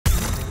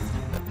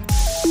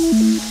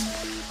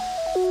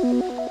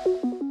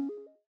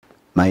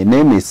My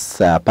name is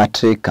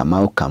Patrick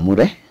Kamau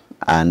Kamure,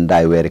 and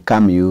I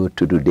welcome you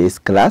to today's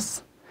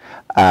class.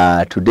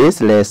 Today's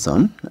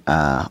lesson,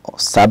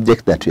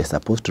 subject that we are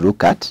supposed to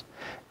look at,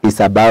 is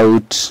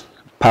about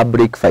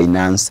public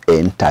finance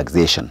and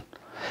taxation.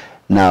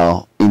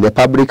 Now, in the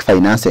public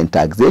finance and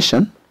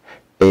taxation,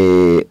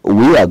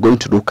 we are going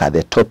to look at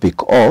the topic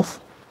of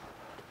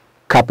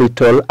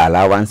capital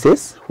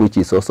allowances, which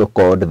is also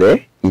called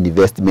the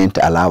investment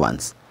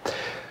allowance.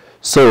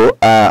 So,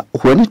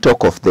 when you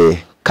talk of the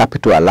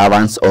capital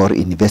allowance or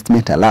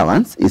investment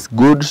allowance, it's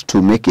good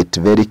to make it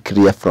very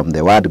clear from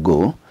the word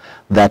go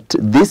that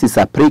this is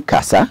a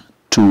precursor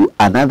to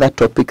another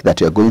topic that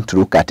you're going to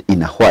look at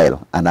in a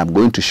while, and I'm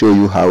going to show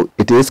you how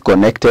it is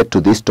connected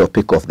to this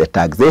topic of the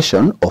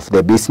taxation of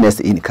the business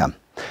income.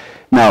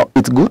 Now,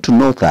 it's good to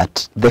note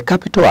that the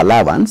capital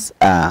allowance,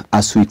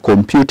 as we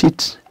compute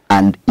it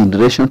and in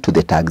relation to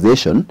the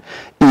taxation,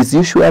 is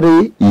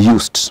usually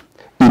used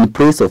in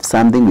place of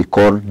something we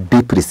call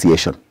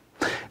depreciation.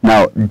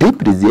 Now,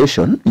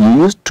 depreciation,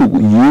 you used to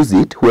use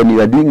it when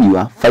you are doing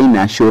your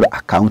financial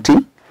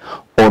accounting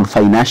or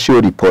financial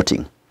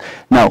reporting.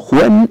 Now,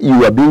 when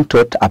you are being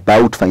taught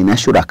about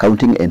financial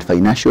accounting and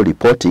financial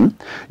reporting,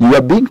 you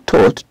are being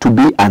taught to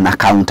be an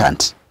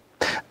accountant.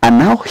 And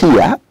now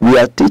here, we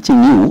are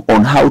teaching you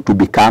on how to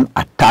become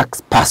a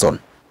tax person.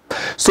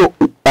 So,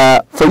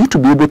 for you to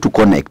be able to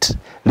connect,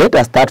 let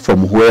us start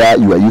from where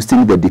you are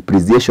using the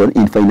depreciation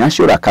in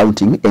financial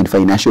accounting and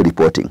financial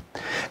reporting.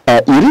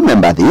 You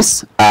remember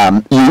this,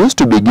 you used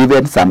to be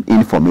given some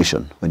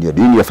information when you're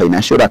doing your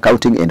financial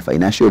accounting and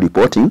financial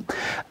reporting,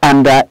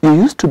 and you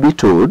used to be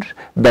told,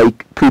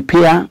 like,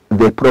 prepare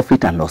the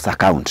profit and loss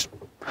account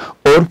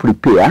or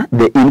prepare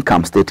the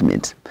income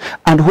statement.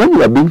 And when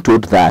you are being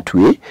told that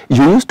way,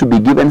 you used to be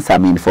given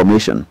some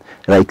information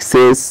like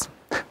sales,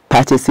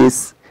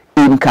 purchases,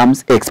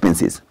 incomes,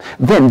 expenses.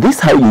 Then this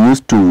is how you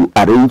used to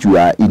arrange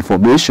your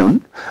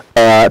information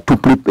to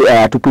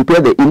prepare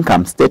the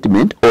income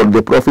statement or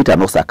the profit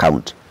and loss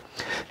account.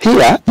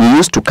 Here, you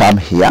used to come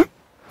here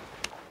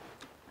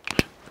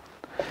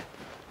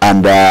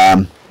and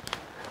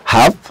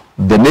have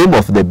the name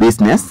of the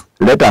business.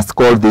 Let us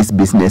call this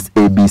business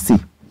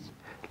ABC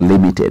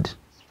Limited.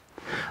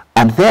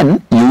 And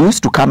then you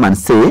used to come and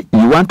say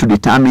you want to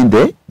determine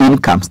the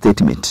income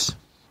statement.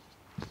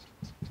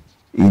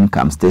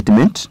 Income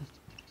statement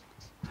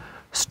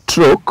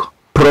stroke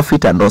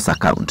profit and loss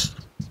account.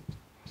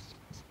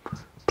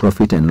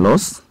 Profit and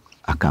loss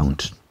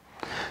account.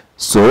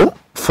 So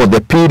for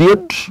the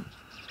period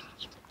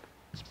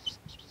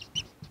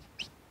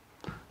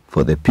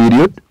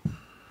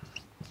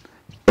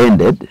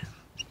ended,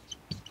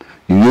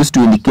 you used to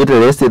indicate,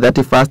 let's say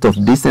 31st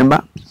of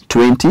December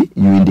 20,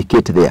 you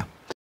indicate there.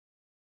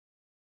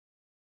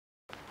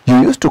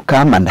 You used to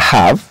come and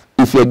have,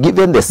 if you're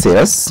given the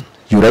sales,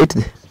 you write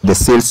the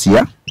sales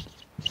here.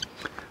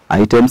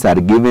 Items are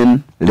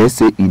given, let's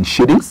say, in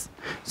shillings.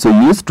 So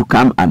you used to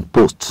come and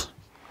post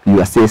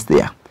your sales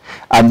there.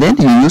 And then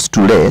you used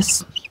to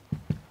less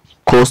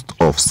cost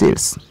of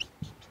sales.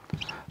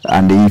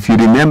 And if you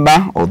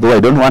remember, although I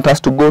don't want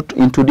us to go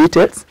into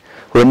details,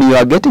 when you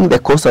are getting the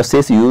cost of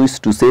sales, you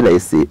used to say,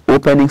 let's say,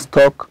 opening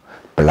stock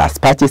plus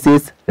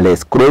purchases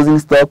less closing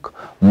stock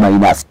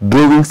minus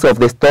drawings of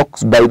the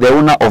stocks by the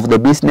owner of the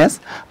business,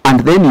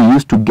 and then you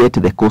used to get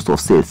the cost of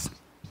sales,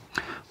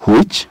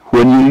 which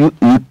when you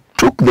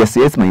took the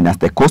sales minus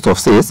the cost of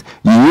sales,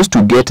 you used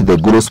to get the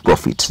gross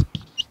profit.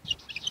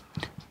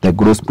 The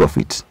gross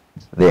profit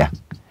there.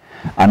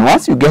 And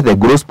once you get the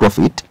gross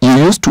profit, you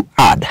used to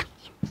add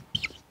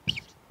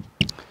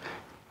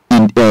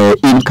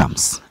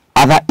incomes,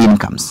 other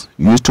incomes.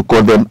 You used to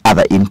call them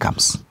other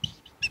incomes.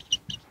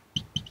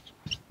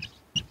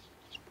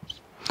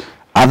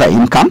 Other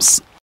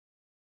incomes.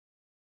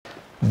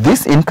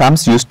 These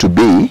incomes used to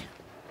be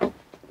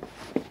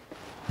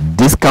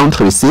discount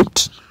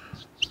receipt,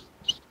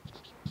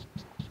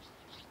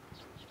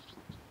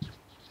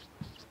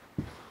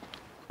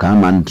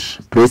 come and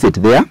place it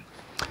there,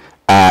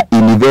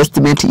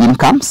 investment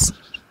incomes,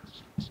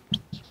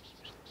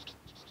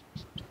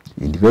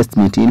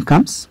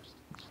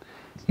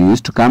 you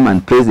used to come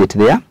and place it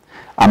there,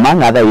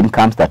 among other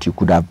incomes that you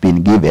could have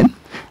been given,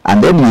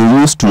 and then you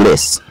used to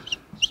less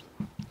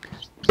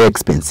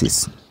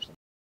expenses.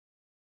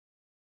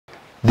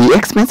 The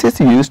expenses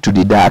you used to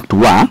deduct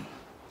were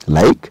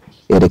like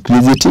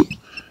electricity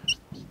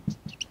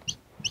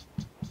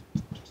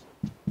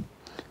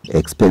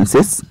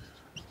expenses.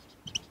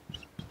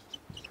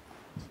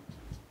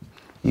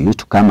 You used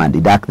to come and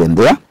deduct them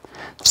there.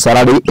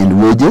 Salary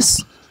and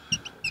wages.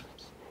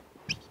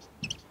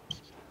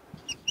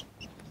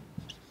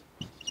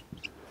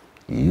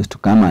 You used to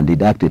come and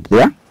deduct it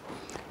there.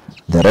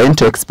 The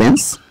rent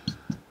expense.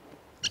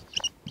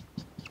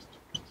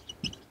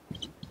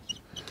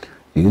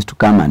 You used to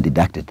come and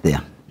deduct it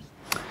there,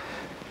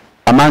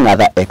 among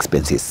other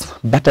expenses.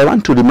 But I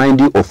want to remind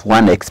you of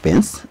one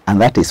expense, and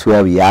that is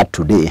where we are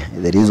today.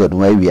 The reason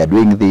why we are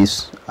doing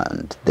this,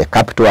 and the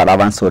capital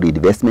allowance or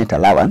investment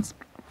allowance.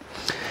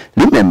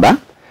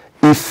 Remember,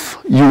 if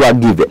you are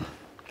given,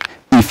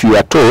 if you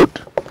are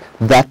told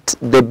that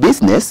the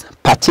business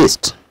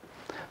purchased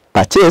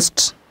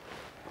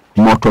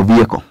motor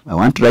vehicle, I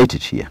want to write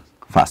it here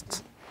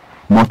first,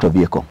 motor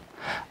vehicle,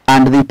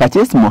 and they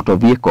purchased motor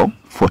vehicle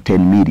for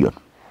 10 million.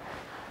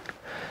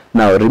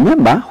 Now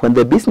remember, when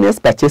the business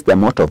purchased the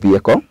motor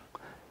vehicle,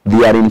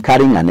 they are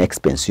incurring an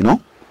expense, you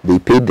know, they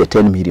paid the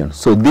 10 million.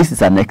 So this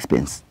is an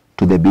expense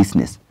to the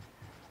business.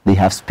 They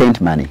have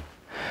spent money.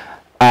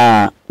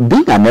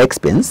 Being an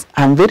expense,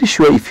 I'm very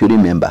sure if you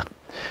remember,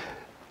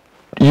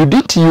 you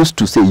didn't used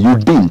to say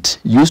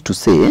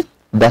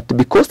that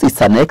because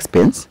it's an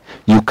expense,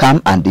 you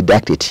come and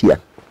deduct it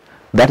here.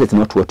 That is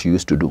not what you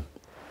used to do.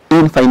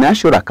 In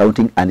financial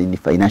accounting and in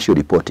financial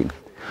reporting,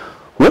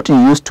 what you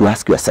used to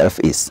ask yourself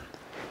is,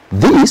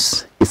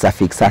 this is a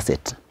fixed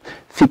asset.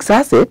 Fixed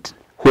asset,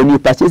 when you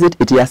purchase it,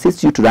 it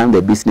assists you to run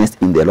the business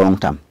in the long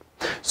term.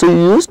 So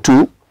you used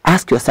to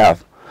ask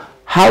yourself,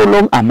 how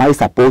long am I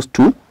supposed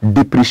to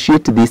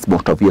depreciate this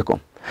motor vehicle?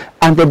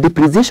 And the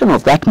depreciation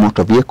of that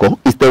motor vehicle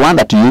is the one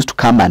that you used to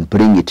come and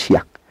bring it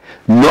here,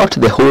 not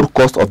the whole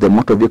cost of the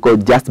motor vehicle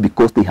just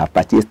because they have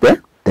purchased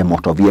the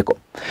motor vehicle.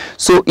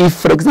 So if,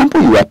 for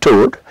example, you are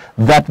told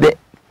that the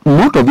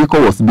motor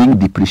vehicle was being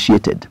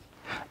depreciated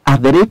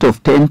at the rate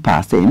of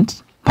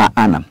 10% per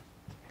annum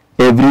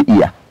every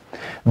year,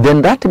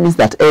 then that means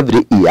that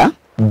every year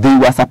they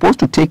were supposed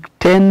to take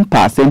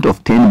 10%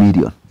 of 10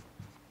 million,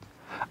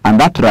 and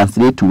that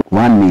translates to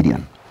 1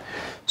 million.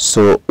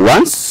 So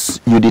once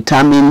you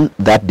determine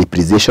that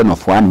depreciation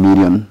of 1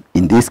 million,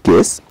 in this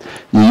case,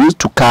 you used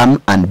to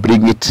come and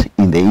bring it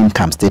in the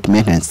income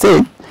statement and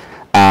say,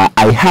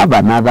 I have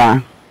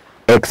another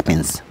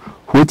expense,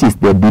 which is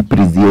the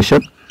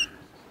depreciation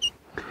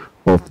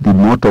of the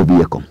motor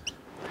vehicle.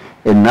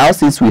 And now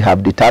since we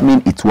have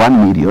determined it's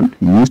 1 million,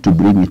 you used to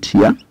bring it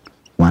here,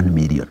 1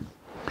 million.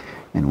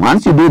 And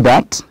once you do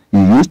that, you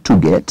used to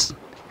get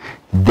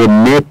the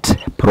net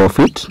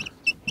profit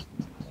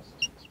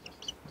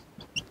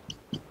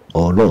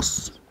or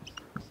loss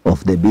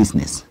of the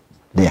business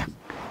there.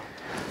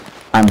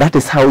 And that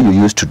is how you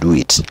used to do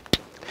it.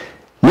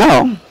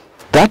 Now,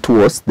 that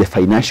was the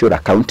financial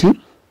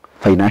accounting,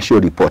 financial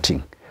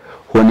reporting,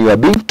 when you are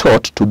being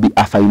taught to be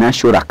a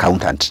financial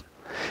accountant.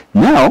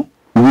 Now,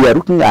 we are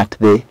looking at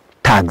the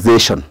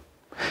taxation.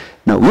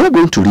 Now, we are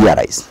going to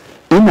realize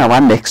in our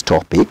next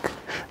topic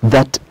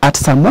that at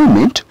some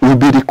moment we'll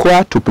be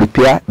required to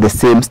prepare the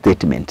same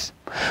statement.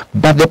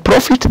 But the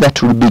profit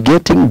that we'll be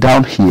getting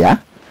down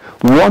here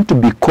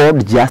won't be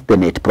called just the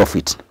net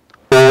profit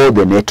or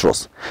the net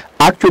loss.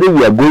 Actually,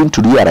 we are going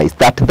to realize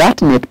that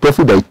that net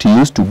profit that you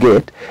used to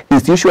get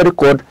is usually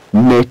called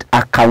net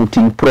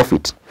accounting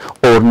profit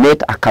or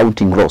net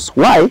accounting loss.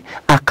 Why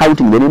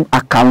accounting? The name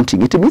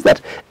accounting, it means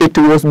that it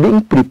was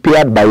being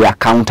prepared by an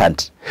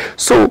accountant.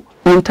 So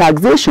in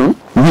taxation,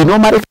 we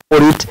normally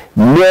call it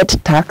net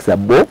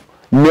taxable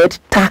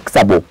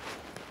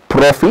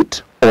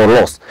profit or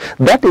loss.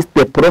 That is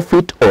the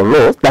profit or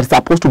loss that's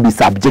supposed to be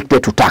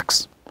subjected to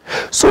tax.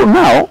 So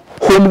now,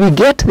 when we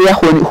get there,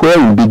 where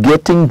we'll be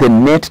getting the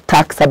net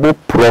taxable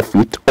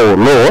profit or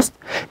loss,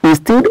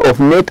 instead of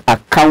net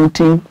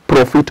accounting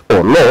profit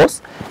or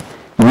loss,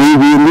 we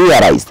will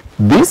realize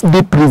this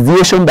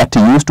depreciation that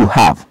you used to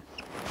have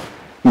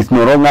is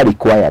no longer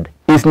required.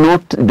 It's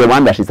not the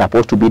one that is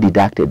supposed to be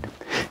deducted.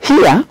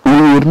 Here, we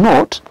will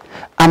note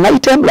an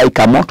item like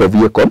a motor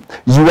vehicle,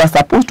 you are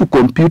supposed to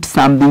compute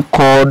something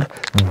called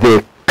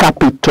the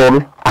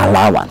capital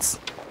allowance.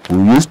 We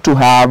used to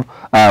have,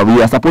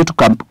 we are supposed to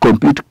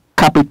compute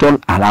capital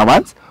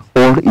allowance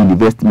or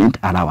investment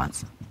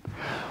allowance.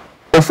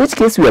 Of which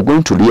case we are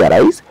going to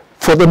realize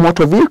for the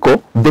motor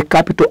vehicle, the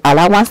capital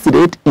allowance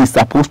rate is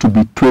supposed to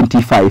be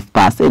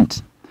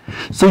 25%.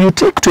 So you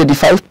take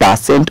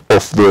 25%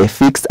 of the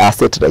fixed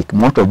asset like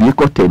motor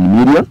vehicle, 10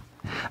 million,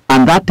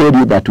 and that tells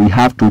you that we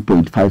have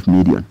 2.5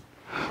 million.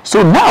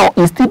 So now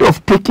instead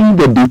of taking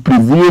the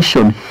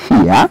depreciation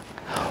here,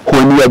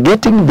 when we are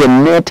getting the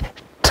net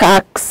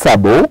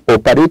taxable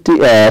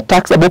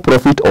taxable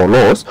profit or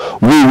loss,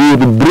 we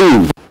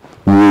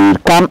will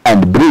come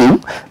and bring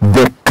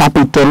the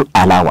capital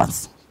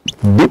allowance.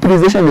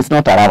 Depreciation is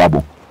not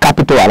allowable.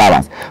 Capital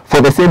allowance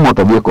for the same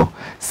motor vehicle.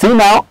 See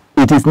now,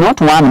 it is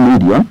not 1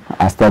 million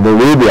as per the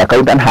way the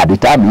accountant had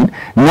determined.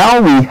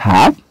 Now we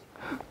have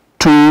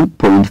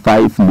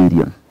 2.5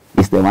 million.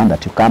 Is the one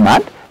that you come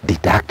and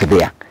deduct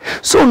there.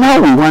 So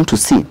now we want to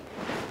see.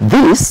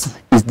 This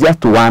is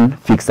just one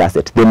fixed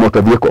asset, the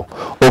motor vehicle,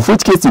 of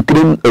which case you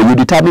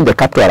determine the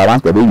capital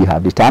allowance the way you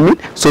have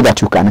determined so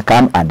that you can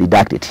come and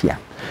deduct it here.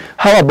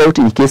 How about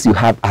in case you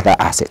have other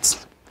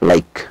assets,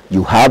 like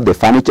you have the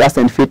furniture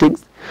and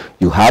fittings,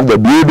 you have the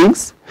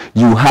buildings,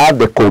 you have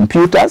the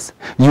computers,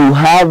 you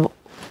have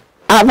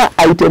other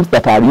items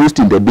that are used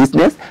in the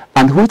business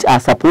and which are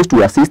supposed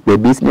to assist the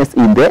business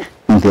in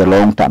the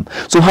long term.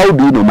 So how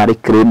do you normally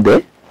claim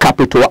the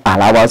capital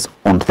allowance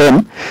on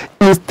them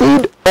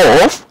instead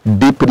of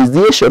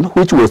depreciation,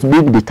 which was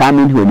being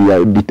determined when you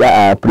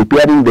are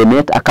preparing the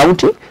net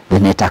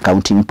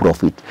accounting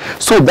profit.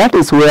 So that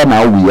is where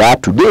now we are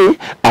today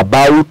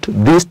about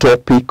this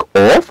topic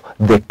of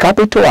the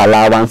capital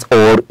allowance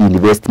or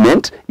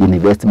investment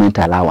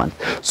allowance.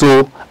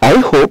 So I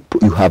hope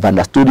you have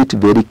understood it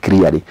very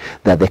clearly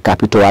that the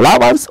capital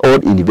allowance or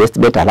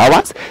investment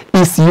allowance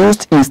is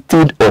used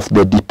instead of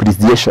the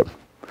depreciation,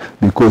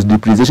 because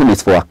depreciation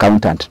is for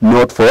accountant,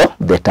 not for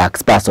the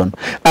tax person,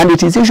 and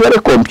it is usually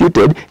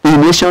computed in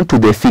relation to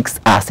the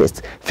fixed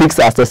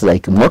assets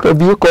like motor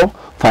vehicle,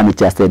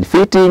 furniture and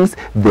fittings,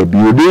 the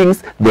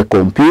buildings, the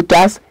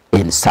computers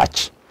and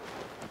such.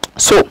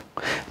 So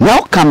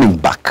now coming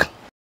back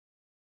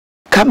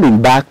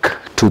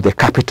to the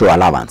capital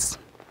allowance,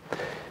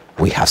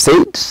 we have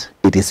said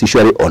it is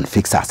usually on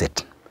fixed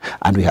asset,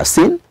 and we have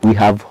seen we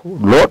have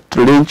lot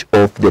range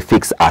of the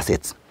fixed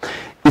assets.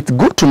 It's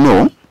good to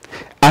know,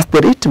 as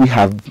the rate we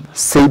have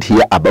said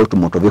here about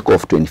motor vehicle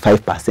of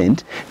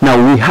 25%,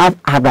 now we have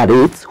other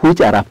rates which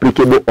are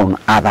applicable on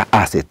other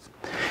assets.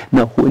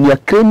 Now when you are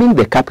claiming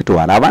the capital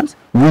allowance,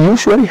 we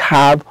usually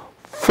have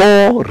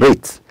 4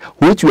 rates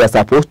which we are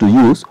supposed to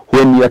use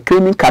when you are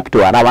claiming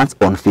capital allowance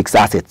on fixed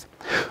assets.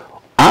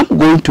 I'm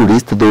going to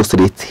list those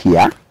rates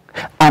here,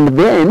 and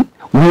then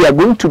we are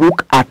going to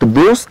look at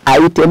those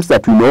items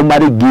that we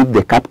normally give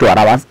the capital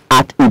allowance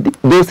at.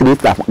 Those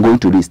rates I'm going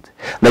to list.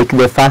 Like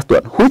the first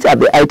one, which are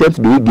the items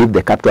do we give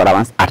the capital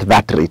allowance at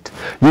that rate?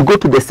 You go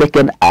to the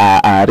second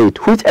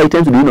rate, which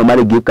items do you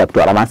normally give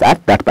capital allowance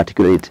at that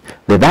particular rate?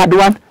 The third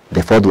one,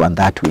 the fourth one,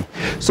 that way.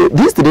 So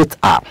these rates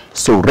are,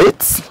 so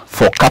rates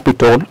for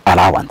capital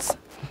allowance.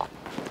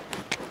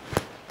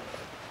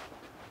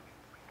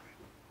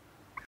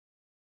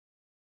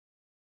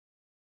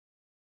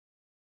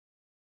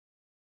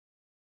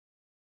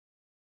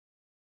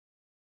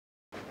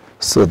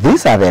 So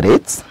these are the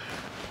rates.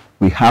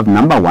 We have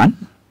number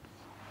 1,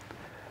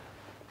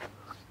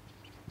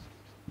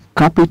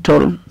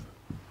 capital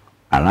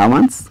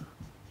allowance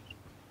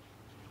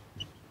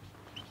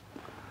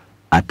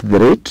at the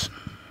rate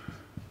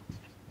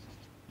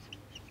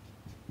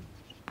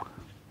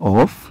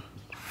of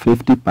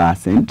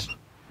 50%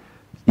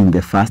 in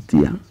the first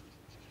year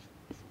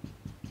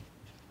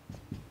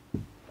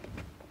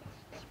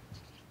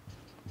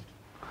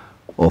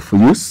of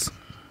use,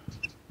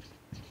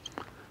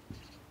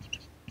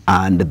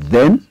 and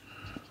then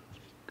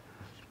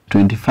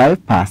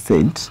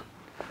 25%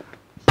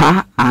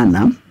 per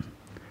annum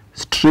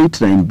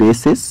straight line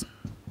basis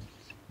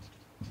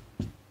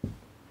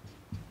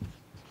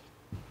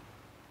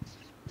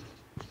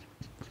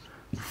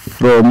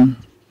from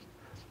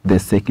the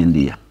second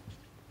year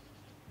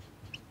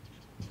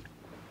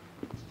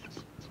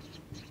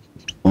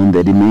on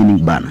the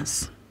remaining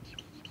balance.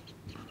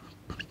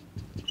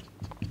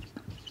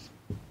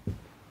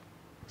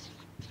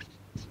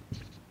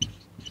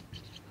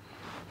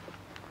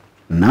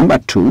 Number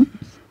 2,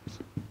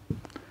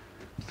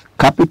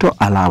 capital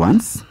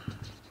allowance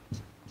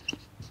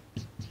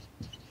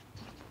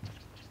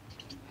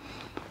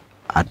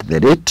at the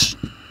rate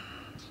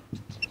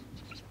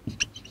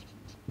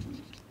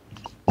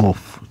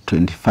of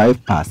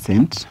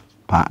 25%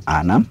 per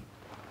annum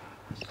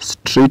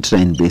straight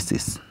line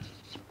basis.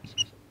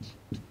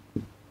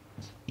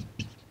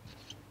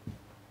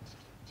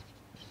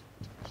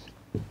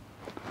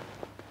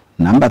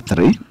 Number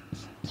 3,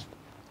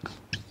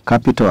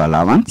 capital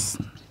allowance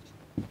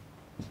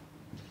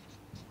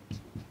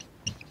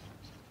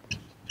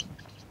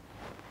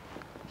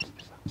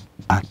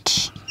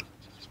at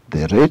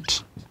the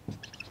rate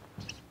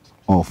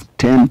of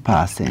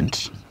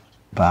 10%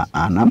 per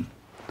annum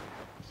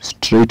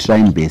straight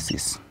line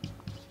basis.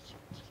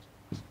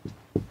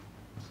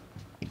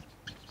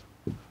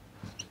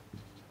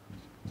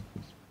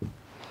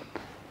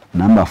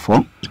 Number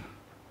 4,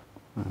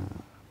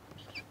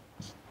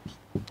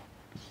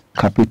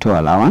 capital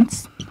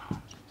allowance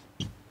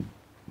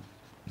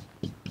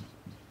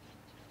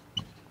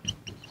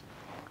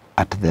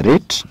at the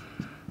rate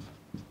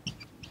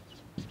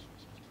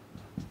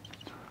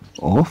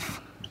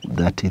of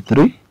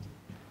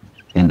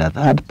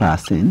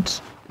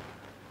 33.33%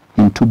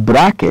 into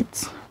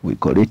brackets, we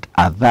call it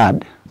a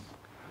third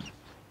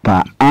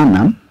per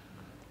annum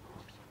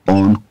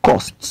on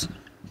costs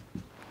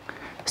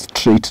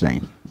straight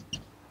line.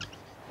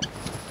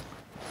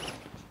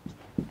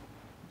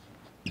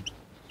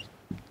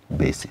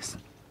 Basis.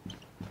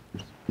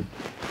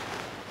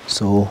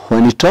 So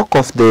when you talk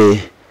of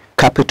the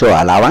capital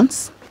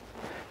allowance,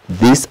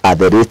 these are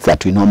the rates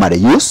that we normally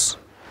use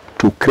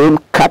to claim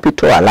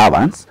capital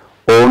allowance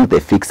on the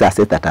fixed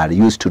assets that are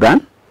used to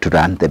run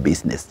the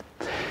business.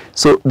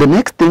 So the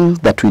next thing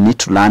that we need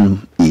to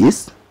learn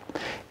is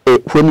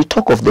when you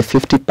talk of the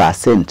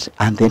 50%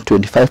 and then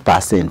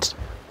 25%,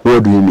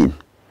 what do we mean?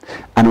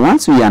 And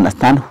once we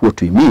understand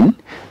what we mean,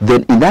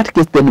 then in that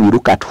case, then we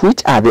look at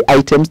which are the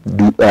items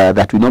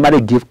that we normally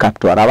give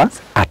capital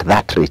allowance at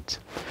that rate.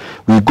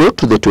 We go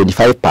to the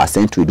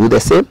 25%, we do the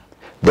same.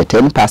 The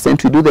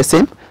 10% we do the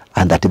same,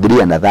 and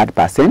 33 and a third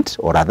percent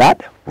or a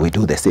third, we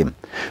do the same.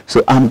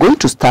 So I'm going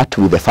to start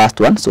with the first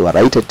one. So I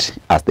write it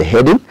as the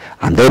heading,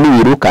 and then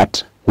we look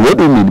at what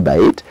do we mean by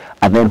it,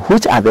 and then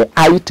which are the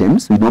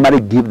items we normally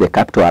give the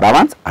capital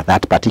allowance at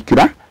that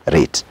particular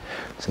rate.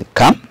 So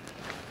come.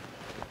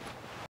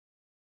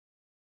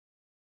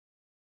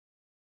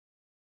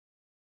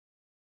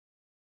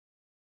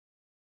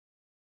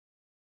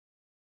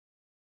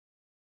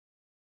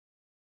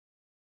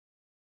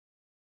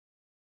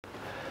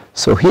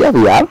 So here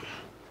we are,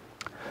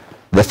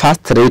 the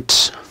first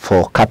rate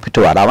for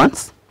capital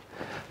allowance.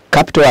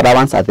 Capital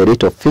allowance at the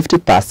rate of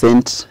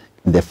 50%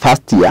 in the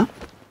first year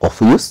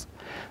of use,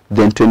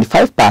 then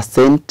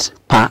 25%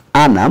 per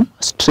annum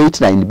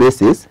straight line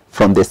basis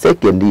from the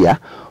second year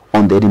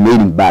on the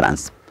remaining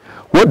balance.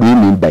 What do we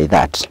mean by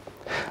that?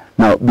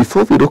 Now,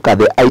 before we look at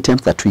the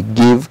items that we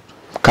give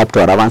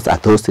capital allowance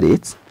at those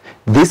rates,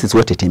 this is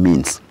what it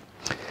means.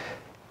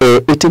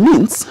 It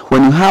means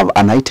when you have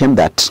an item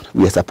that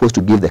we are supposed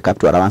to give the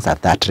capital allowance at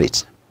that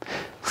rate,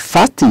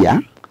 first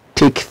year,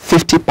 take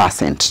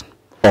 50%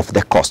 of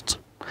the cost.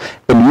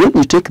 And when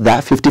you take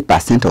that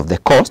 50% of the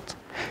cost,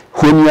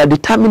 when you are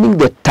determining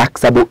the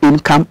taxable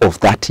income of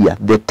that year,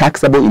 the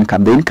taxable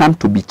income, the income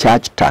to be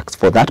charged tax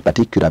for that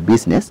particular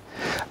business,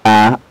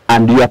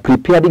 and you are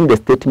preparing the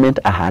statement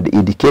I had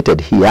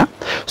indicated here.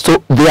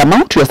 So the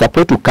amount you are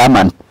supposed to come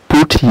and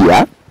put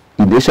here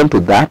in relation to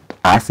that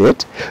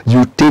asset,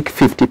 you take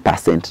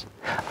 50%.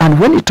 And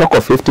when you talk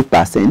of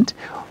 50%,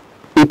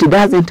 it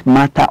doesn't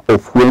matter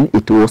of when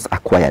it was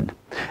acquired.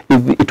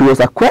 If it was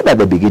acquired at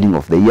the beginning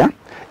of the year,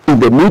 in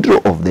the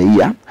middle of the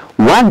year,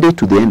 one day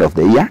to the end of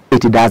the year,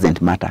 it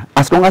doesn't matter.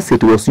 As long as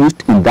it was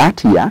used in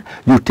that year,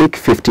 you take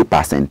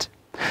 50%.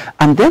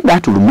 And then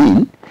that will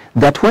mean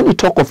that when you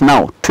talk of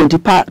now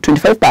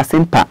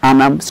 25% per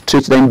annum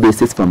straight line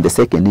basis from the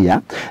second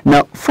year,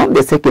 now from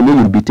the second year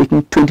you'll be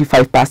taking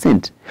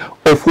 25%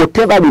 of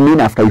whatever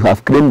remain after you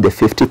have claimed the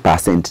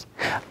 50%.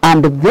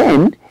 And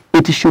then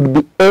it should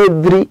be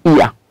every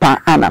year per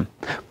annum.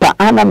 Per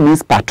annum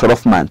means per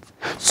 12 months.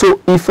 So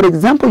if, for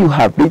example, you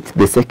have reached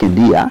the second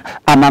year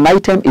and an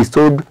item is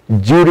sold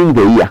during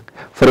the year,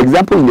 for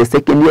example, in the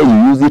second year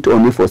you use it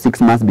only for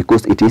 6 months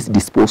because it is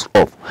disposed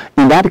of.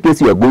 In that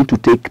case, you are going to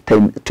take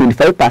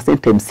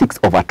 25% times 6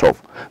 over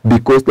 12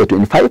 because the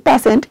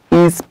 25%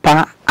 is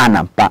per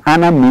annum. Per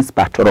annum means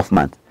per 12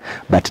 months.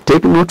 But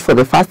take note, for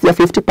the first year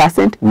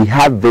 50%, we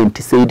haven't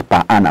said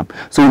per annum.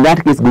 So in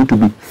that case, it's going to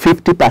be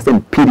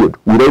 50% period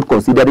without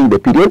considering the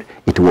period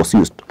it was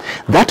used.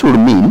 That will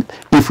mean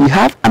if we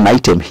have an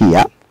item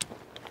here,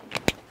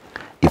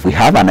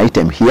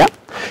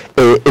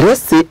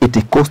 let's say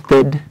it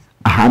costed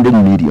 100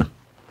 million.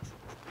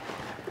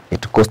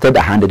 It costed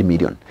 100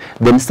 million.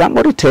 Then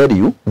somebody tell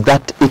you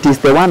that it is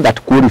the one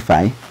that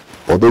qualify,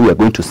 although we are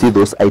going to see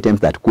those items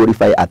that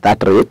qualify at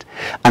that rate,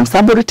 and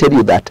somebody tell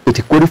you that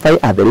it qualify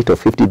at the rate of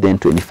 50, then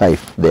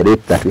 25, the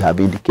rate that we have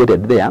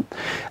indicated there,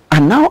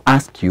 and now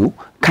ask you,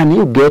 can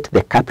you get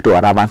the capital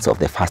allowance of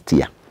the first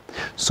year?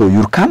 So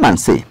you'll come and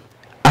say,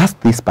 ask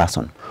this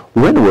person,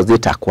 when was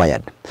it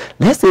acquired?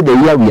 Let's say the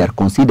year we are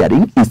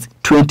considering is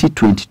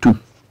 2022,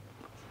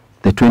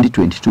 the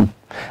 2022,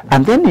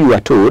 and then you are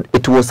told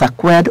it was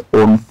acquired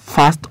on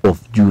 1st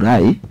of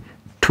July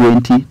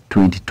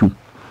 2022.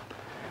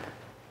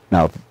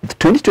 Now,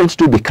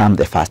 2022 became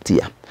the first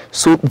year.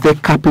 So the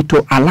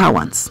capital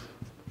allowance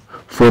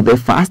for the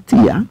first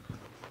year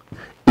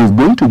is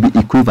going to be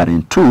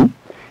equivalent to,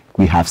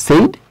 we have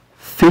said,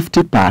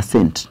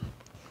 50%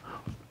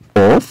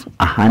 of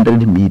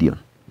 100 million,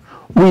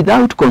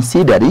 without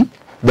considering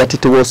that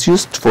it was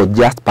used for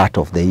just part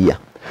of the year,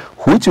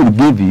 which will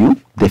give you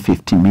the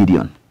 50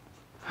 million.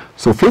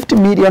 So 50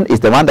 million is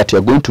the one that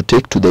you're going to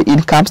take to the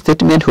income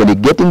statement when you're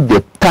getting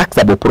the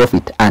taxable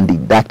profit and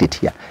deduct it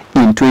here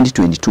in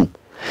 2022.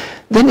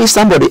 Then if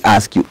somebody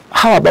asks you,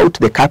 how about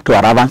the capital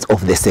allowance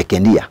of the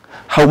second year?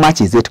 How much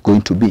is it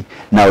going to be?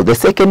 Now the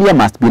second year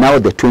must be now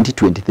the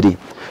 2023.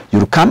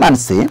 You'll come and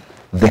say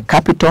the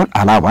capital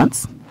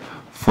allowance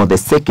for the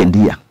second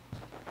year,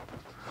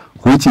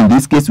 which in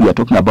this case we are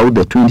talking about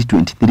the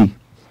 2023.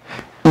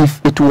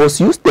 If it was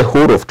used the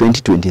whole of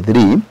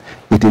 2023,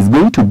 it is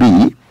going to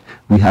be,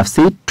 we have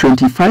said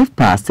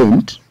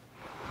 25%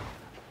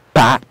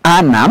 per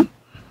annum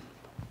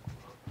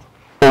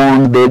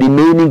on the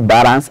remaining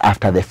balance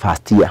after the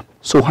first year.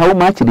 So how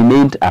much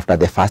remained after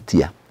the first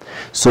year?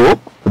 So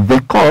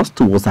the cost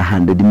was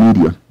 100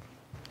 million.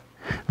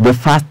 The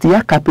first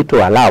year capital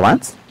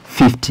allowance,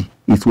 50,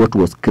 is what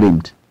was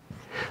claimed.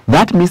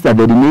 That means that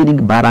the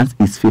remaining balance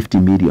is 50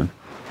 million.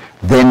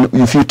 Then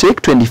if you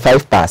take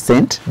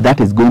 25%, that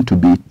is going to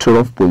be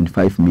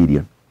 12.5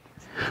 million.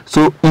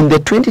 So in the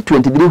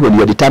 2023, when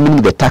you are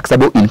determining the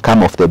taxable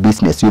income of the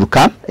business, you'll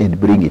come and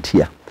bring it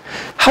here.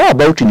 How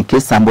about in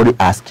case somebody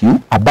asks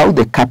you about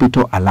the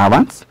capital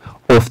allowance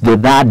of the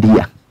third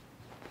year?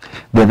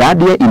 The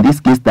third year, in this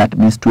case, that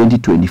means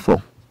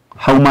 2024.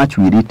 How much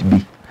will it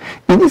be?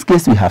 In this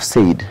case, we have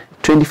said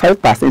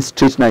 25%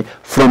 straight line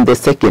from the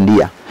second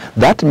year.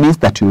 That means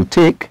that you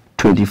take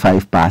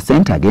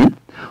 25% again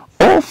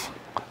of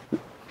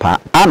per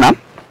annum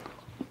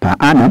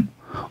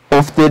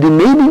of the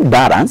remaining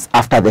balance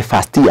after the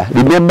first year.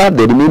 Remember,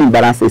 the remaining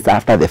balance is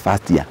after the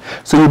first year.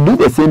 So you do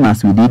the same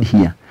as we did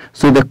here.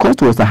 So the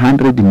cost was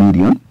 100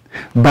 million,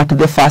 but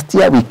the first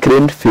year we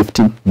claimed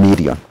 50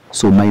 million.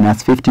 So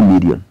minus 50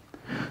 million.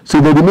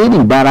 So the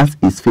remaining balance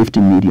is 50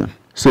 million.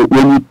 So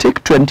when you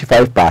take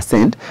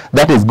 25%,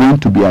 that is going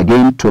to be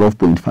again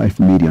 12.5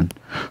 million.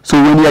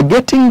 So when you are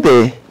getting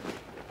the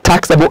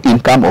taxable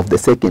income of the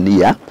second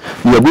year,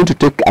 you are going to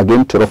take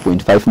again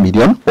 12.5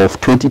 million of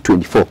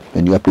 2024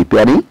 when you are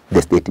preparing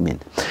the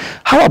statement.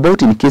 How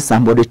about in case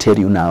somebody tell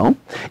you now,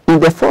 in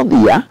the fourth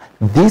year,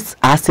 this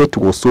asset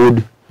was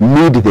sold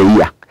mid the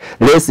year.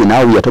 Let's say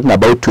now we are talking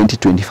about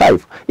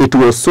 2025. It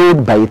was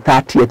sold by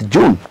 30th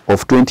June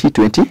of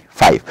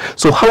 2025.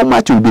 So how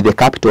much will be the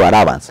capital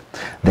allowance?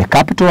 The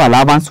capital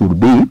allowance will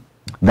be,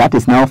 that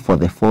is now for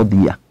the fourth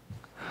year,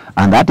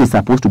 and that is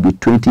supposed to be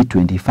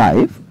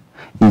 2025,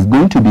 is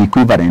going to be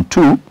equivalent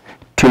to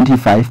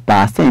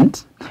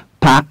 25%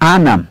 per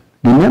annum.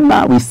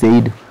 Remember we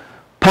said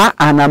per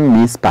annum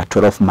means per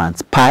 12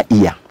 months, per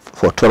year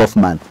for 12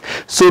 months.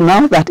 So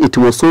now that it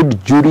was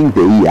sold during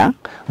the year,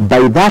 by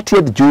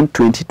 30th June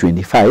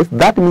 2025,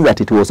 that means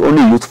that it was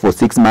only used for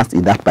 6 months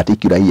in that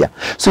particular year.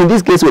 So in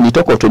this case, when you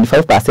talk of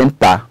 25%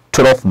 per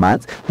 12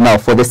 months, now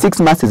for the 6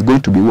 months is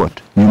going to be what?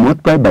 You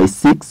multiply by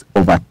 6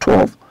 over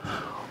 12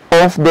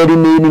 of the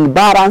remaining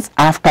balance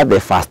after the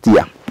first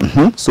year.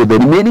 So the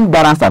remaining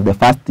balance of the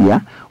first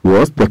year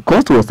was, the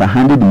cost was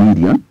 100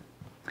 million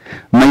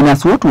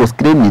minus what was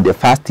claimed in the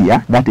first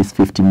year, that is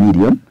 50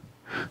 million.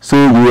 So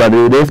you are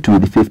left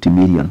with 50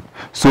 million.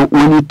 So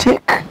when you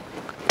take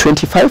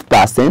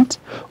 25%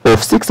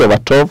 of 6 over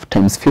 12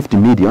 times 50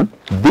 million,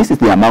 this is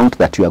the amount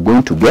that you are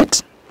going to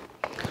get.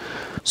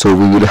 So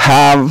we will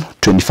have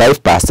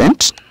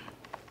 25%.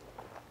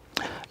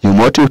 You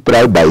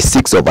multiply by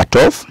 6 over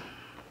 12.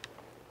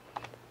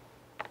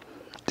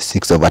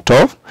 6 over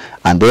 12,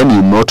 and then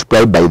you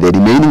multiply by the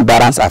remaining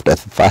balance after the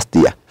first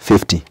year,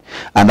 50,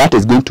 and that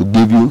is going to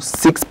give you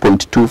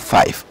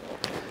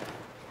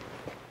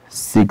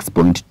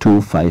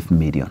 6.25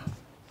 million.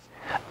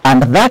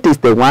 And that is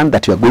the one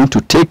that you are going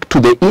to take to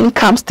the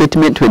income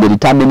statement when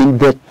determining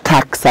the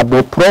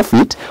taxable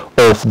profit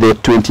of the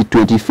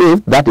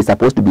 2025. That is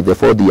supposed to be the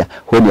fourth year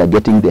when you are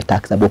getting the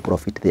taxable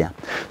profit there.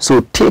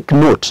 So take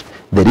note,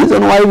 the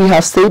reason why we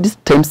have said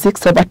times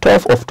 6 over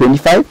 12 of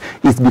 25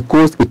 is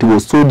because it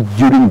was sold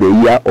during the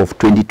year of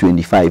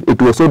 2025.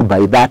 It was sold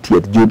by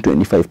 30th June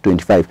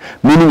 2025,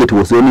 meaning it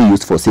was only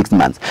used for 6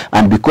 months.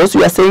 And because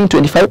you are saying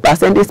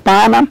 25% is per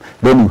annum,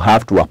 then you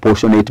have to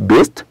apportion it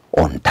based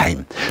on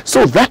time.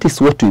 So that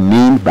is what we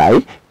mean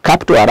by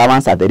capital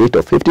allowance at the rate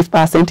of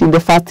 50% in the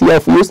first year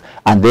of use,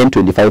 and then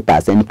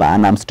 25% per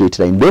annum straight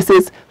line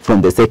basis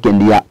from the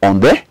second year on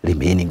the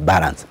remaining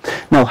balance.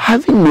 Now,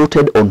 having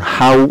noted on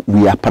how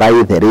we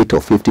apply the rate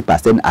of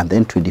 50% and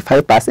then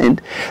 25%,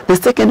 the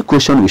second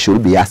question we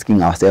should be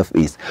asking ourselves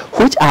is,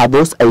 which are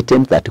those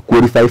items that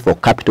qualify for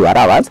capital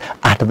allowance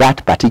at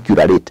that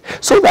particular rate?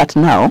 So that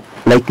now,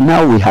 like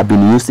now we have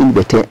been using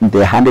the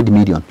 100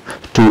 million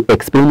to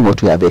explain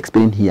what we have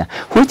explained here.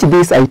 Which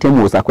this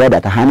item was acquired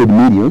at 100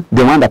 million,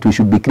 the one that we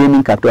should be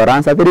claiming capital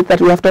allowance at the rate that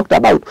we have talked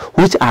about.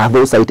 Which are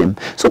those items?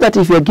 So that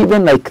if you are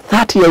given like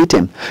 30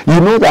 items,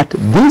 you know that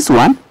this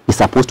one is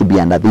supposed to be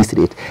under this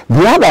rate.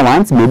 The other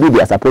ones, maybe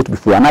they are supposed to be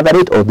for another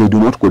rate, or they do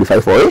not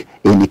qualify for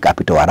any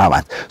capital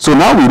allowance. So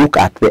now we look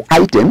at the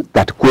items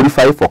that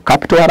qualify for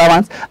capital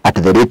allowance at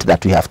the rate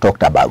that we have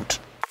talked about.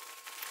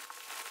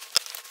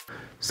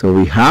 So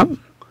we have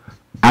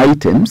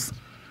items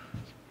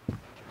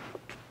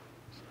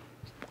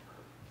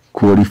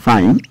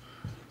qualifying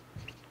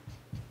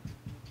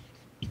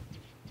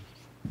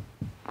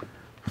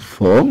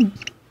for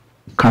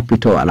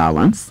capital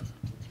allowance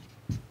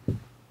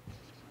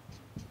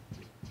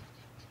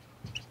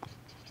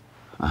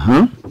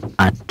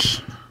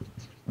at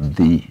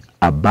the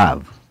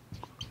above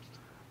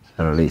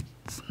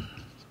rates.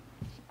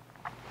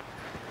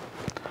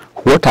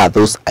 What are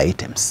those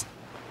items?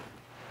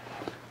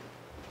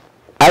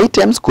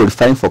 Items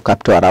qualifying for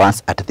capital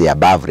allowance at the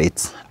above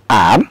rates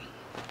are,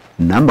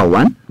 number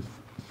one,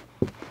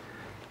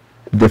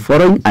 the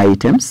following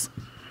items: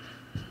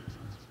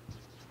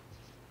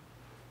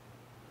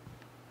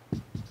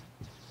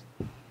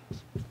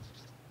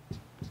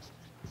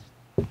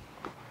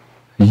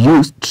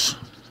 used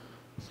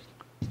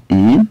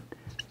in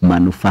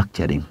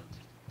manufacturing.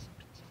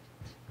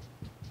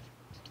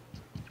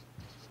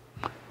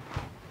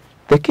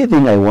 The key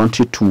thing I want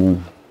you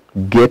to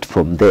get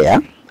from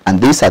there,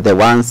 and these are the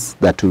ones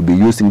that we'll be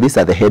using, these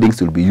are the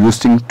headings we'll be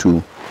using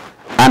to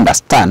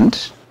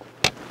understand,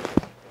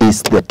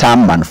 is the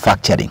term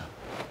manufacturing.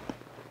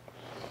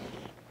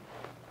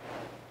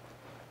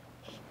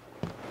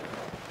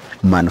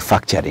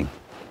 Manufacturing.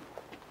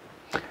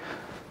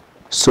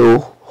 So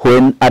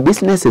when a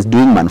business is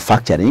doing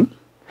manufacturing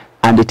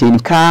and it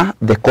incur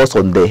the cost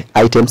on the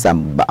items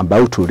I'm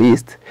about to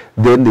list,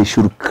 then they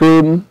should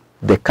claim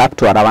the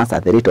capital allowance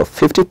at the rate of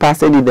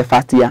 50% in the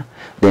first year,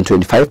 then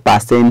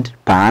 25%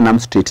 per annum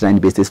straight line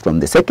basis from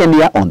the second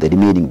year on the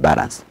remaining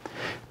balance.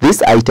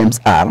 These items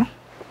are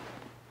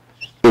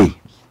A,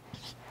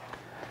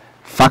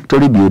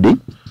 factory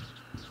building,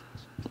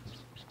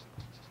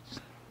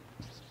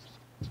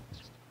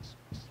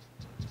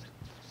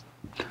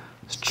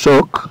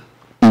 stroke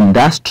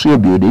industrial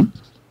building,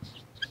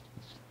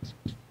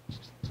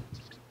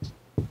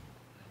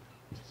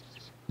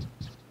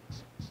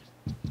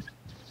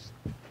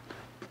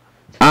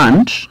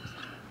 and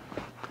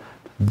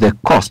the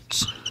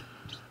costs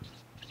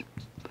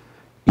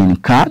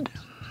incurred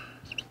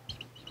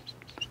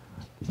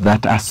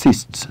that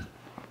assist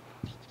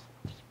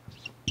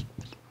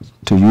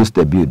to use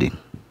the building.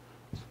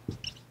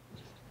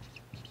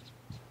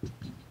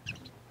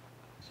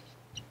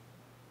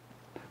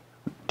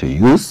 To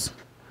use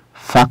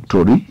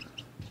factory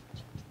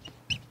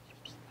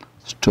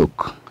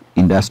stroke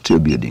industrial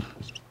building.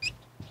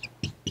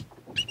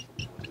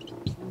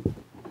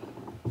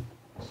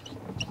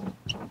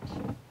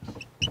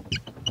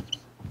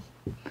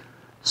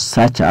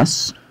 Such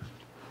as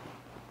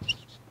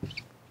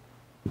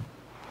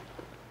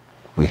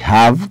we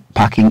have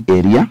parking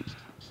area,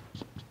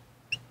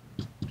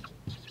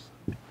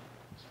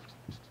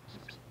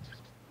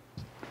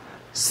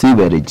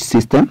 sewerage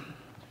system,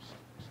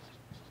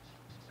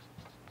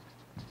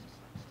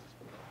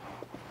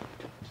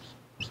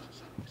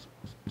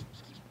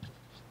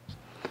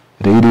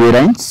 railway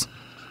lines,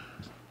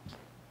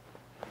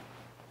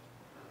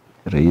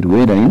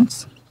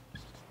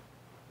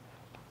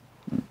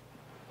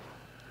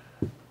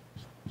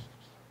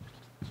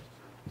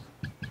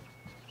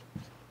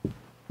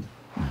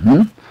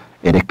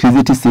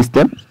 electricity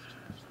system,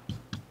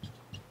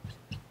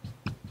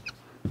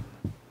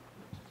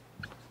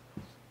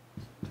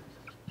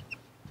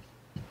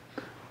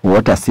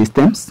 water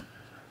systems,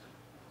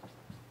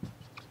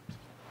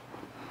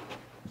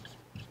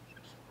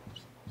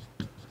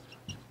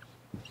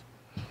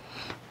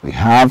 we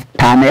have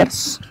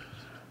tunnels,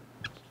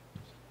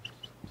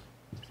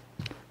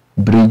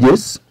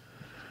 bridges,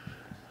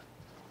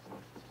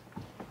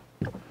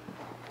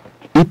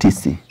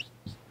 etc.,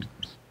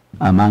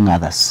 among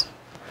others.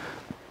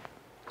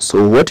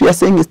 So what we are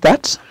saying is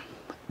that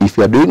if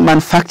you are doing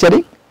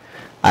manufacturing,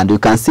 and you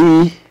can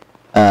see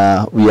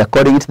we are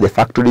calling it the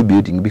factory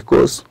building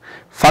because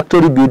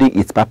factory building,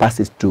 its purpose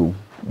is to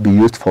be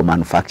used for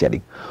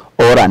manufacturing,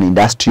 or an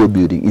industrial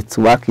building, its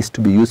work is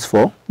to be used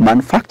for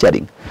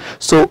manufacturing.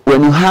 So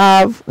when you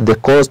have the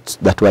costs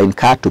that were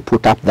incurred to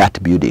put up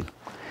that building,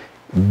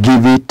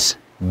 give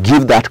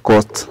that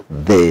cost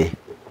the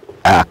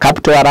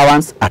capital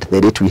allowance at the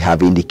rate we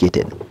have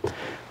indicated.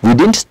 We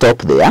didn't stop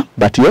there,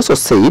 but we also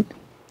said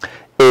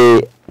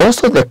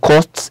also the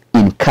costs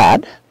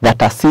incurred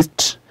that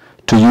assist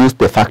to use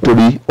the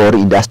factory or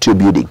industrial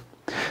building.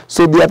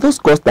 So there are those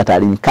costs that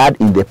are incurred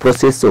in the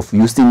process of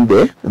using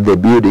the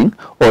building,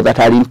 or that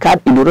are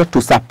incurred in order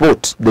to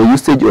support the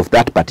usage of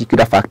that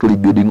particular factory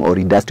building or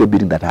industrial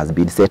building that has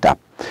been set up.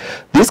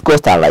 These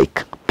costs are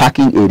like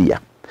parking area.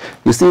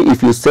 You see,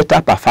 if you set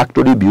up a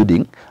factory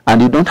building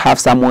and you don't have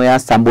somewhere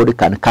somebody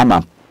can come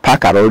and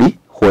park a lorry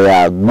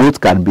where goods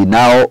can be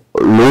now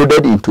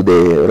loaded into the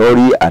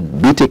lorry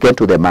and be taken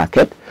to the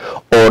market,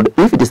 or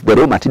if it is the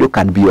raw material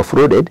can be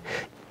off-roaded,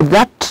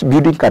 that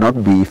building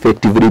cannot be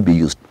effectively be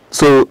used.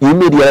 So you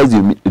may realize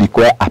you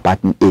require a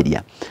parking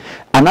area.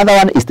 Another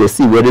one is the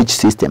sewerage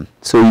system.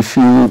 So if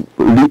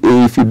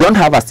you don't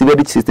have a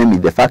sewerage system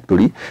in the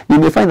factory, you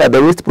may find that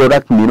the waste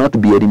product may not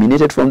be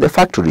eliminated from the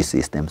factory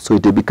system. So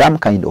it will become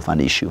kind of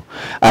an issue.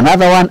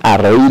 Another one are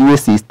railway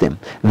system,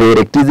 the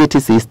electricity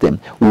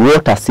system,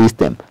 water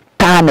system,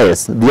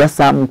 tunnels. There are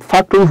some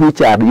factories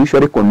which are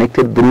usually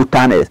connected through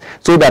tunnels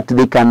so that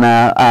they can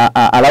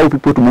allow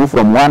people to move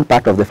from one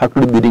part of the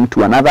factory building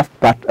to another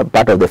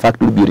part of the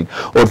factory building,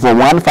 or from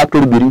one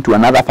factory building to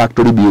another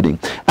factory building.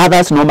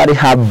 Others normally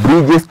have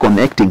bridges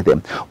connecting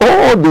them.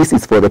 All this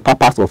is for the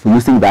purpose of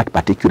using that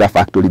particular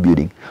factory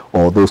building.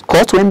 All those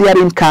costs, when they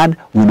are incurred,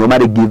 we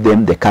normally give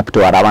them the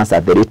capital allowance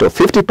at the rate of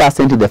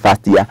 50% in the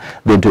first year,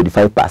 then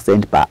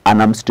 25% per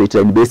annum straight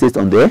line basis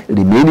on the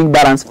remaining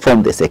balance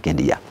from the second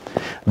year.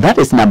 That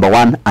is number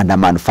one under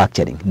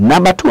manufacturing.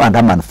 Number two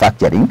under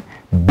manufacturing,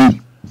 B.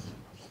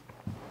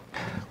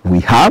 We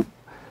have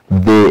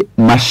the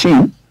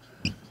machine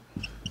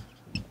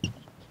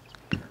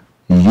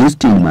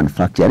used in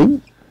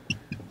manufacturing,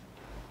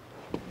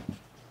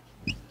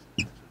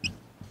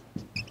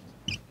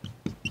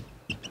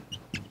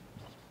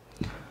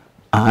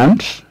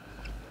 and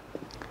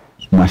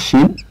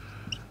machine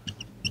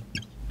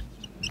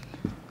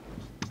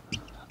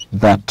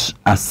that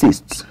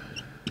assists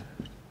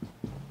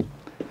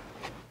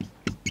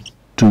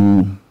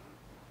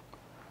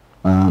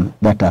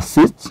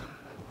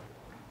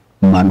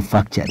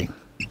manufacturing,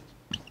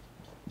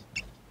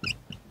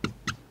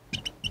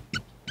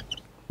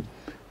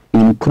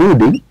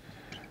 including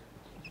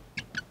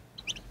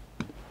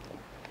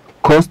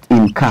cost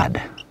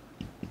incurred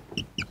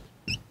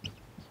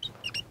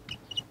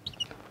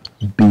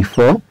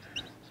before,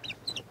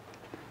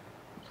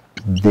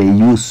 the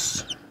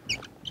use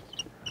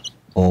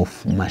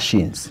of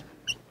machines.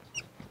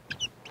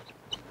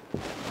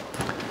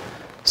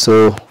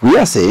 So we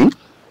are saying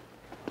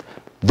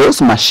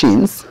those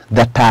machines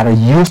that are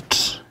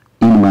used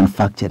in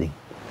manufacturing,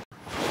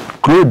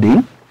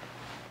 including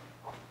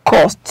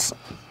costs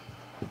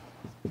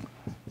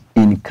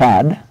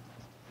incurred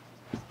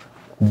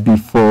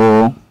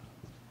before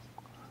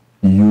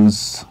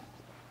use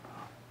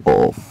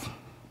of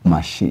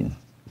machine.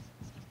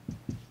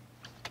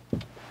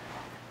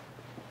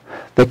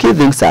 The key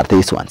things are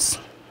these ones.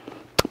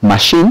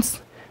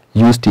 Machines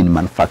used in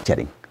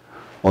manufacturing,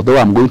 although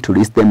I'm going to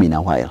list them in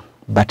a while.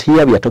 But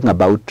here we are talking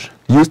about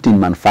used in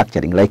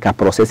manufacturing, like a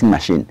processing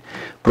machine.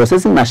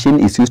 Processing machine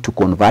is used to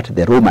convert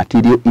the raw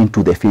material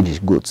into the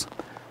finished goods.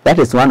 That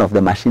is one of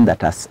the machines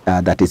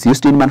that is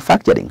used in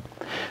manufacturing.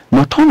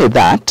 Not only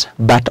that,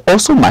 but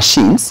also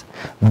machines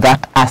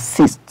that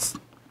assist.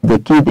 The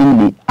key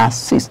thing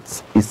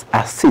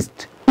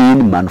assist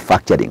in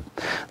manufacturing.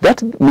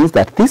 That means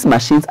that these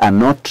machines are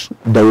not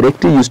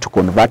directly used to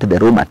convert the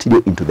raw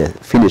material into the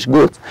finished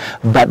goods,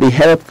 but they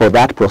help for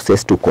that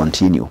process to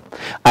continue.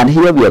 And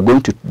here we are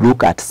going to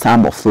look at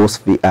some of those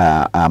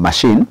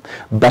machines,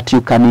 but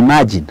you can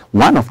imagine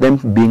one of them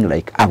being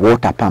like a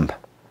water pump.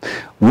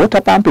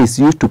 Water pump is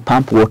used to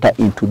pump water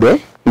into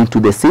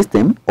the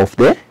system of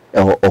the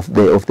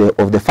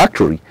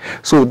factory.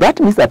 So that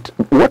means that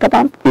water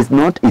pump is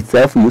not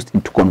itself used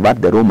to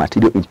convert the raw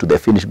material into the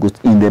finished goods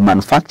in the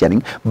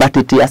manufacturing, but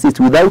it assists.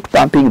 Without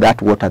pumping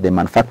that water, the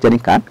manufacturing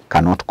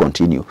cannot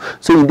continue.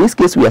 So in this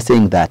case, we are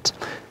saying that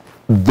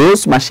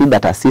those machines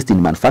that assist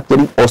in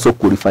manufacturing also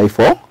qualify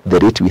for the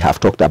rate we have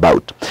talked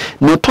about.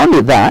 Not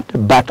only that,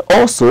 but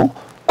also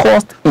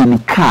cost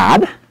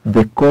incurred,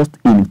 the cost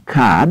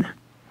incurred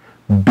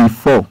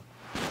before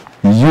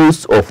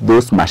use of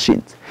those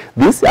machines.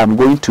 This I'm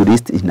going to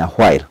list in a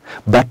while,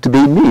 but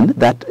they mean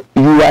that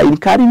you are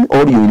incurring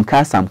or you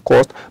incur some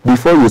cost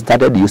before you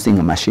started using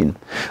a machine.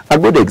 A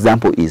good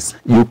example is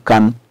you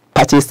can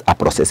purchase a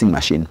processing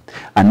machine,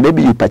 and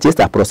maybe you purchased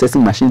a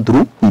processing machine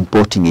through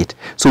importing it,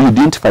 so you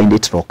didn't find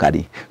it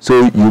locally, so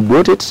you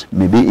bought it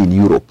maybe in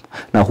Europe.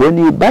 Now when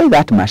you buy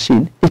that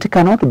machine, it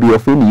cannot be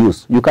of any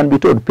use. You can be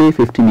told pay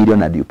 50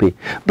 million and you pay,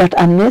 but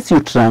unless you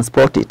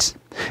transport it,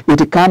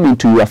 it comes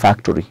into your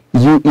factory,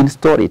 you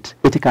install it,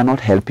 it cannot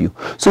help you.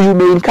 So you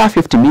may incur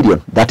 50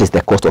 million, that is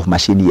the cost of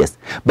machine, yes,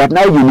 but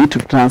now you need to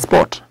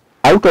transport.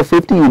 Out of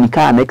 50, you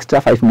incur an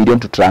extra 5 million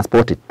to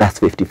transport it. That's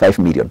 55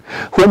 million.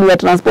 When you are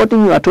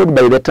transporting, you are told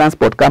by the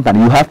transport company,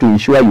 you have to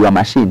insure your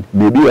machine.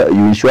 Maybe you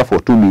insure for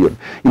 2 million.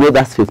 You know,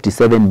 that's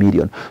 57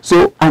 million.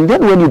 So, and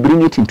then when you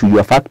bring it into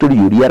your factory,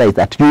 you realize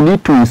that you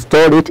need to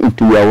install it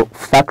into your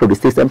factory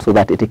system so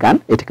that it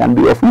can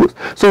be of use.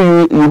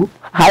 So you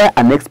hire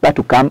an expert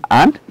to come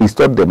and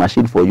install the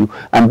machine for you,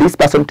 and this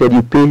person tell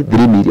you pay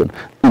 3 million.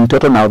 In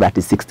total now that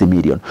is 60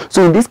 million.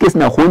 So in this case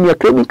now, when you are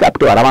claiming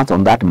capital allowance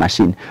on that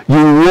machine, you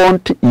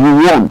won't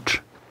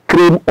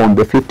claim on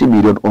the 50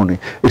 million only.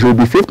 It will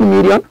be 50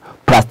 million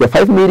plus the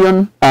 5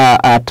 million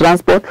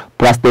transport,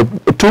 plus the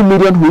 2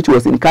 million which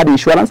was incurred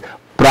insurance,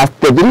 plus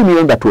the 3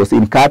 million that was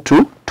incurred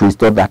to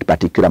install that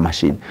particular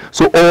machine.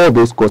 So all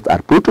those costs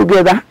are put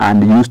together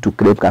and used to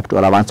claim capital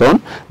allowance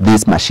on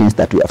these machines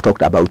that we have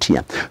talked about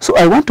here. So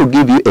I want to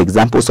give you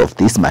examples of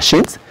these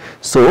machines.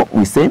 So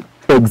we say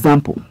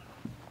example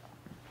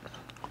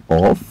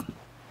of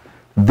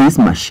these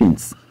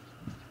machines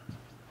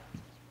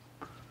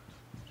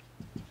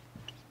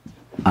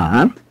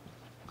are,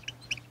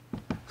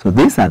 so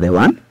these are the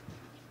one,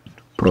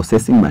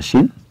 processing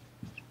machine,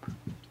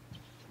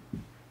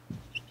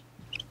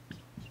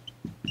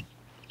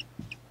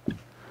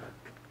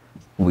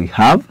 we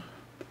have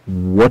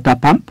water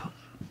pump,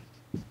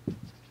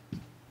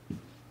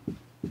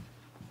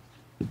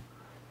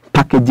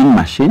 packaging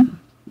machine,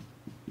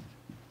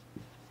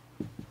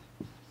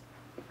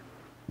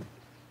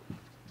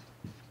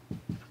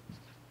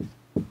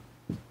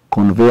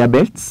 conveyor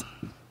belts,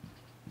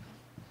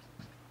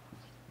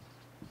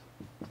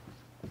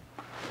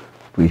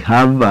 we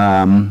have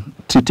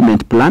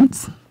treatment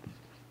plants,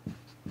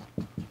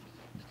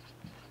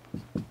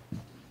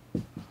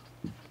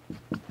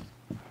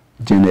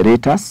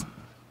 generators,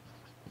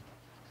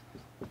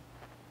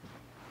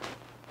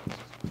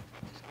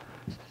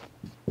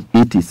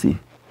 etc.,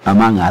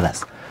 among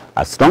others.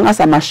 As long as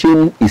a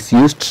machine is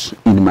used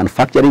in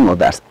manufacturing or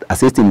that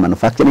assists in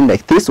manufacturing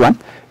like this one,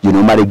 you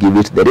normally give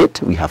it the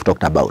rate we have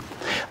talked about.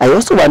 I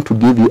also want to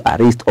give you a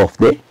list of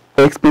the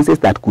expenses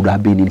that could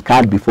have been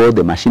incurred before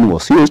the machine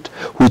was used,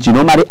 which you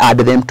normally add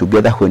them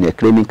together when you're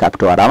claiming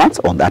capital allowance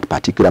on that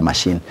particular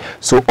machine.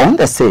 So on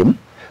the same,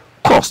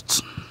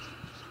 costs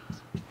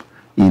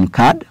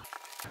incurred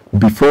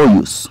before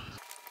use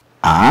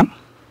are,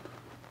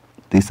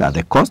 these are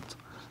the costs,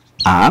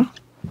 are,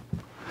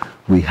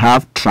 we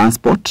have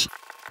transport,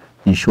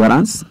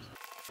 insurance,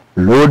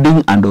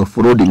 loading and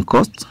off-roading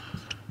costs,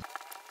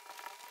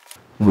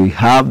 we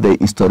have the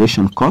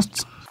installation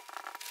costs,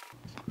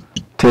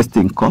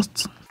 testing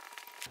costs,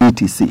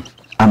 etc.,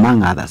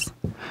 among others.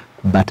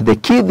 But the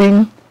key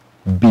thing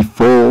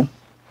before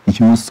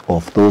use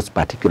of those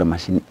particular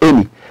machine.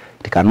 Any.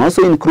 It can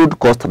also include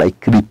cost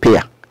like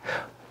repair.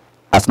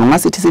 As long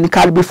as it is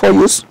incurred before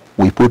use,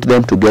 we put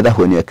them together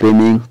when you're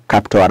claiming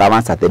capital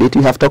allowance at the rate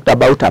we have talked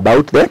about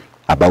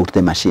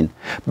the machine.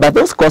 But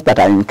those costs that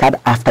are incurred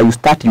after you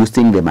start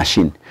using the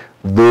machine,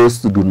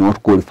 those do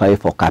not qualify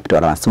for capital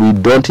allowance. We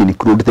don't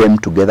include them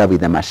together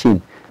with the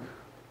machine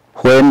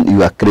when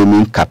you are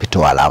claiming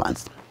capital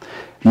allowance.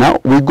 Now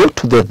we go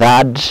to the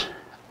third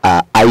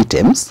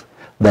items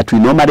that we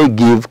normally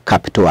give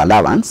capital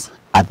allowance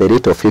at the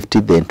rate of 50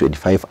 then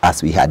 25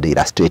 as we had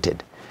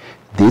illustrated.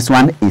 This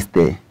one is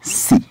the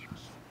C.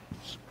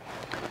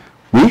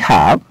 We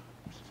have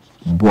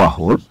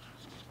borehole,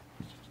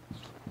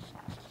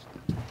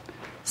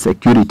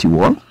 security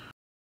wall,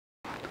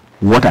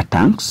 water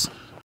tanks.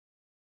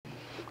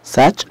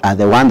 Such are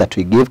the one that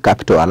we give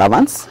capital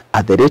allowance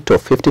at the rate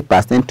of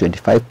 50%,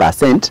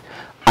 25%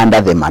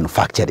 under the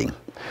manufacturing.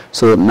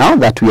 So now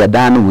that we are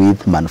done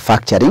with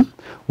manufacturing,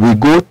 we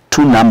go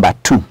to number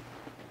 2.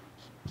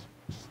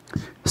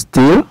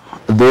 Still,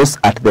 those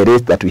at the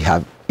rate that we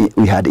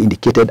had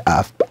indicated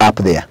up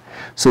there.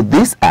 So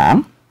these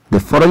are the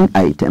following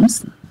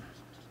items.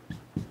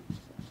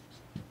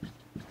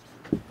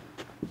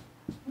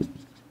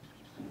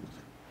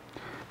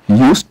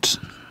 Used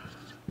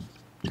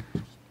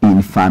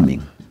in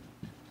farming.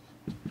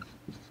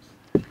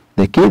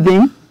 The key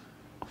thing,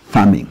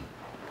 farming.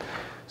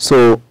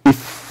 So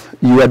if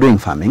you are doing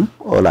farming,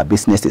 or a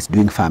business is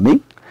doing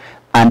farming,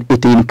 and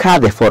it incur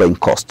the following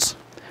costs,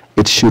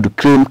 it should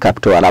claim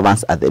capital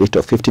allowance at the rate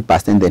of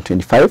 50% then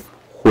 25%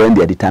 when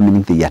they are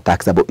determining the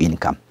taxable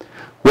income.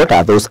 What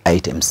are those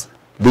items?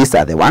 These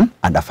are the one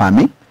under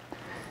farming.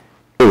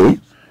 A,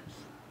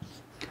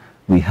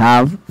 we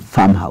have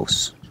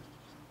farmhouse.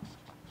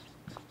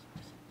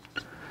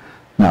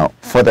 Now,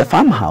 for the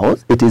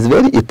farmhouse, it is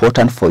very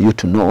important for you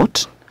to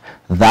note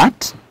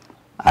that,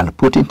 I'll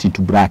put it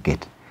into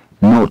bracket,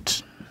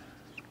 note,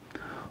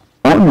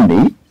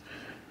 only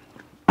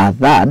a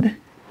third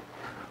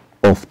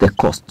of the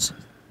costs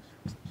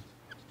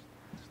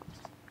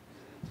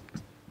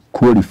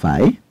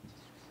qualify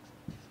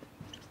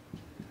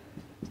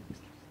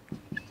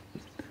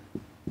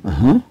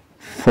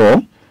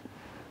for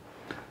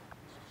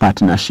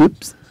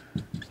partnerships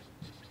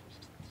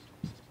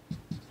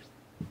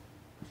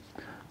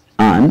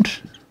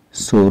and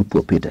sole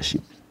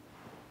proprietorship.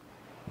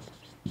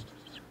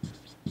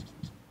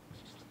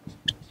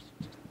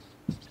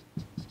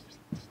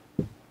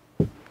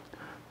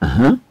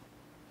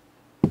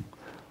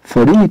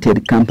 For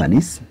limited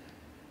companies,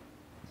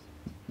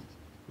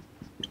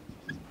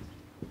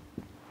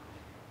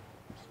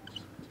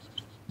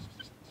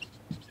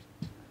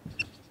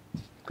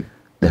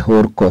 the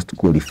whole cost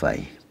qualify.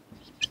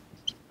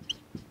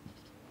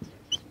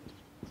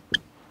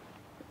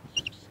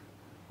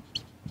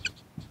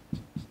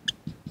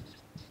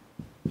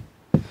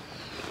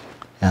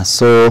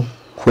 So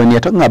when you're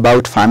talking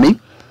about farming,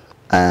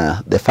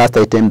 the first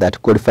item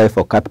that qualify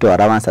for capital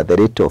allowance at the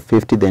rate of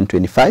 50 then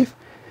 25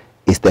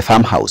 is the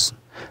farmhouse.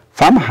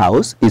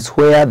 Farmhouse is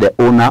where the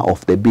owner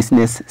of the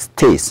business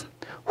stays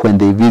when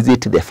they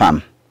visit the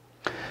farm.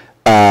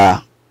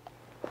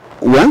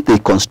 Once they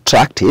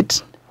construct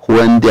it,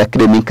 when they are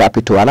claiming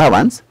capital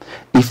allowance,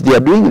 if they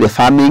are doing the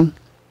farming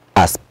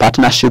as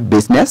partnership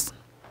business,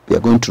 we are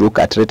going to look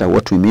at later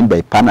what we mean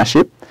by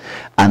partnership,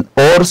 and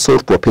also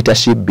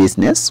proprietorship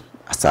business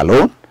as a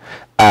loan,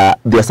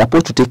 they are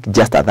supposed to take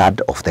just a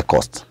third of the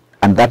cost,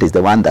 and that is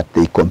the one that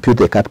they compute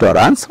the capital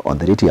allowance on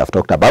the rate we have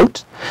talked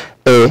about.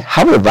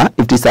 However,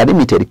 if it is a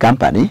limited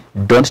company,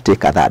 don't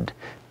take a third.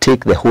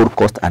 Take the whole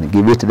cost and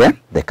give it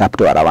the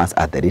capital allowance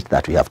at the rate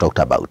that we have talked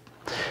about.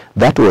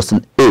 That was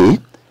an A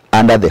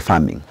under the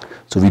farming.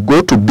 So we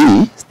go to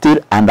B, still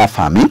under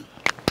farming.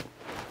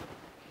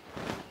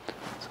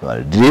 So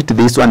I'll delete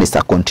this one. Is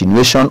a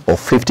continuation of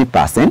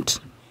 50%.